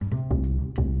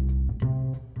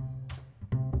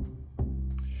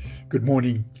Good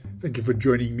morning. Thank you for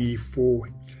joining me for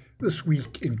this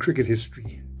week in cricket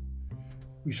history.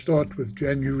 We start with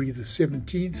January the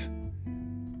 17th,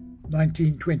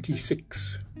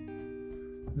 1926.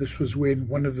 This was when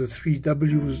one of the three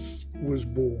W's was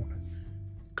born,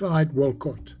 Clyde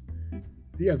Walcott.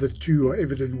 The other two are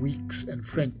Everton Weekes and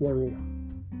Frank Worrell.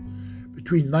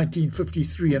 Between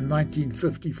 1953 and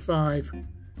 1955,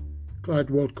 Clyde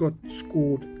Walcott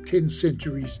scored 10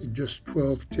 centuries in just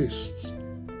 12 tests.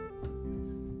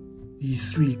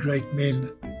 These three great men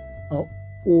are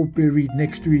all buried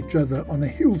next to each other on a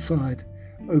hillside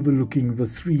overlooking the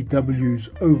 3W's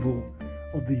Oval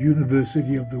of the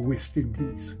University of the West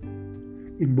Indies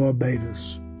in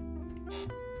Barbados.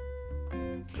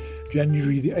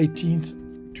 January the 18th,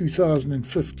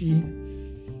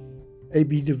 2015,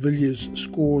 A.B. de Villiers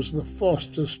scores the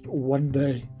fastest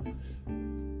one-day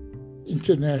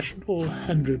international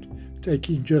 100,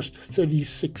 taking just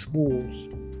 36 balls.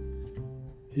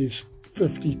 His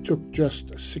 50 took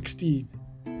just 16.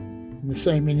 In the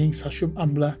same innings, Hashim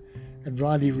Amla and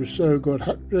Riley Rousseau got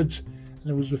hundreds, and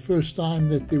it was the first time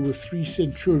that there were 3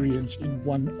 centurions in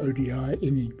one ODI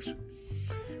innings.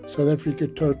 South Africa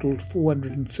totaled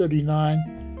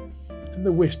 439, and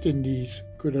the West Indies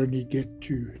could only get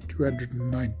to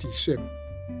 297.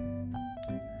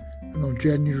 And on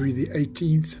January the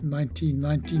 18th,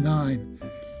 1999,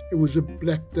 it was a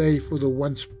black day for the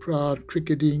once proud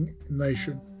cricketing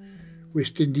nation.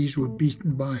 West Indies were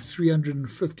beaten by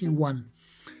 351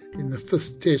 in the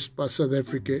 5th Test by South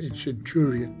Africa in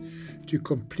Centurion to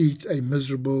complete a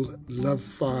miserable Love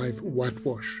 5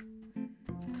 whitewash,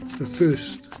 the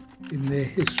first in their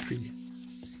history.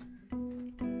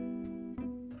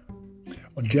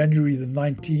 On January the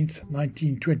 19th,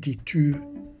 1922,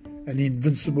 an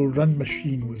invincible run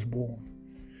machine was born.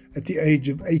 At the age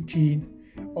of 18,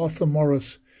 Arthur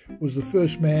Morris was the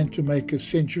first man to make a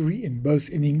century in both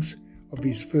innings of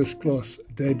his first-class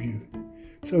debut.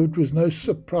 So it was no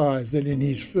surprise that in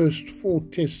his first 4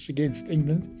 tests against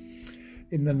England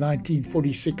in the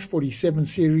 1946-47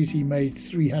 series he made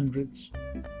 300s.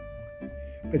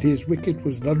 But his wicket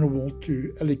was vulnerable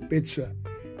to Alec Bedser,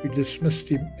 who dismissed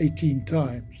him 18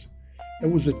 times.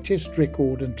 That was a test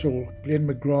record until Glenn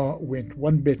McGrath went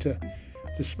one better,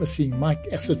 dismissing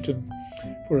Mike Atherton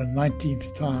for a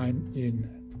 19th time in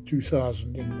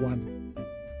 2001.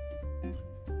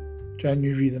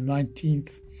 January the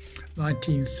 19th,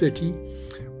 1930,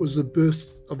 was the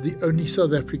birth of the only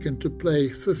South African to play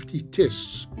 50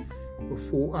 tests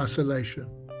before isolation.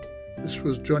 This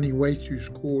was Johnny Waite, who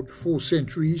scored 4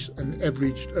 centuries and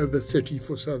averaged over 30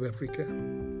 for South Africa.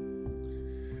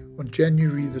 On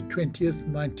January the 20th,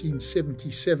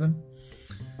 1977,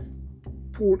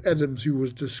 Paul Adams, who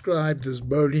was described as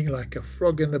bowling like a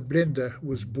frog in a blender,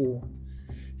 was born.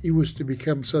 He was to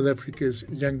become South Africa's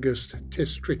youngest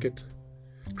Test cricketer.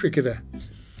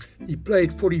 He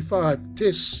played 45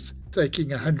 tests, taking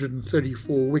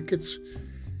 134 wickets.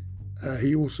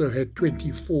 He also had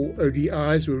 24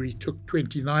 ODIs where he took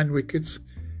 29 wickets,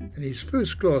 and his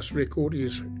first-class record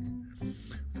is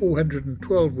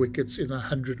 412 wickets in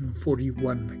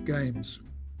 141 games.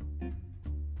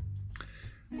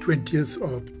 20th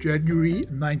of January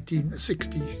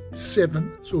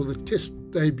 1967 saw the Test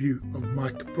debut of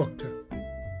Mike Proctor.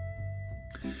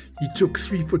 He took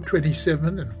 3 for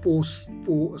 27 and 4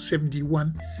 for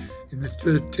 71 in the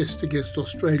 3rd Test against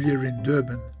Australia in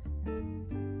Durban.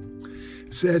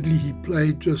 Sadly, he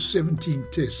played just 17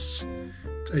 tests,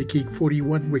 taking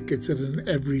 41 wickets at an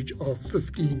average of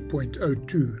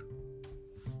 15.02.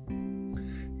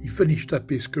 He finished up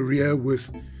his career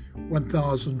with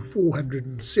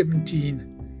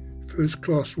 1,417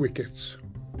 first-class wickets.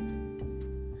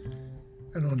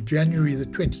 And on January the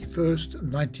 21st,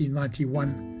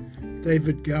 1991,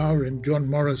 David Gower and John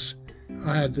Morris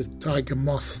hired the Tiger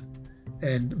Moth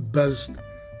and buzzed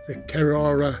the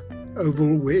Carrara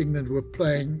Oval where England were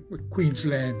playing with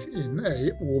Queensland in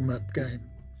a warm-up game.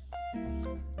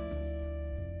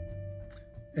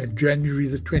 And January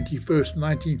the 21st,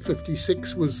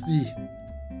 1956 was the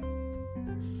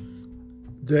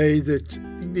day that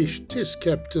English Test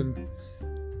captain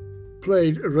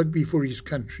played rugby for his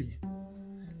country.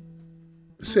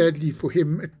 Sadly for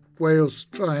him, Wales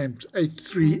triumphed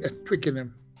 8-3 at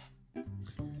Twickenham.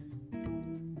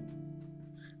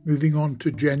 Moving on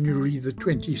to January the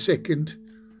 22nd,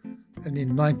 and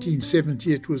in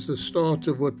 1970 it was the start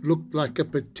of what looked like a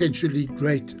potentially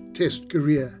great Test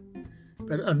career.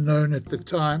 But unknown at the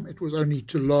time, it was only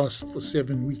to last for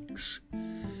 7 weeks.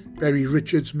 Barry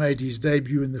Richards made his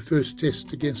debut in the first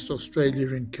Test against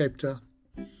Australia in Cape Town.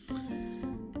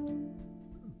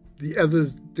 The other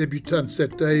debutants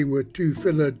that day were two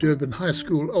fellow Durban High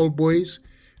School old boys,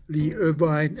 Lee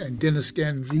Irvine and Dennis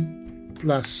Gansey,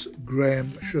 plus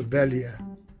Graham Chevalier.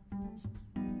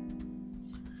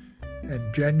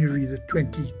 And January the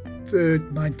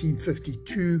 23rd,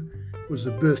 1952, was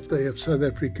the birthday of South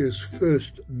Africa's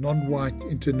first non-white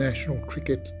international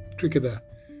cricketer,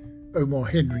 Omar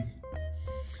Henry.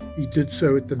 He did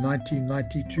so at the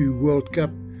 1992 World Cup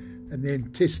and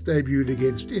then test debuted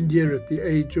against India at the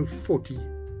age of 40.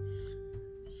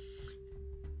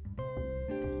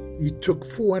 He took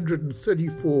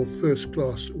 434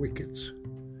 first-class wickets.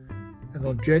 And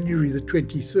on January the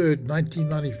 23rd,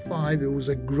 1995, there was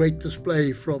a great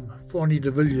display from Fanie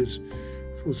de Villiers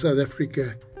for South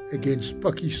Africa against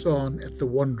Pakistan at the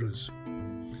Wanderers.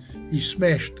 He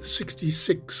smashed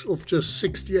 66 off just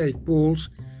 68 balls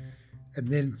and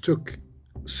then took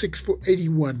 6 for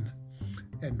 81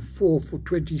 and 4 for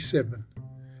 27.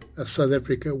 South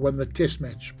Africa won the test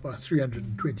match by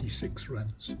 326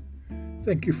 runs.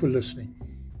 Thank you for listening.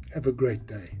 Have a great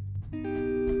day.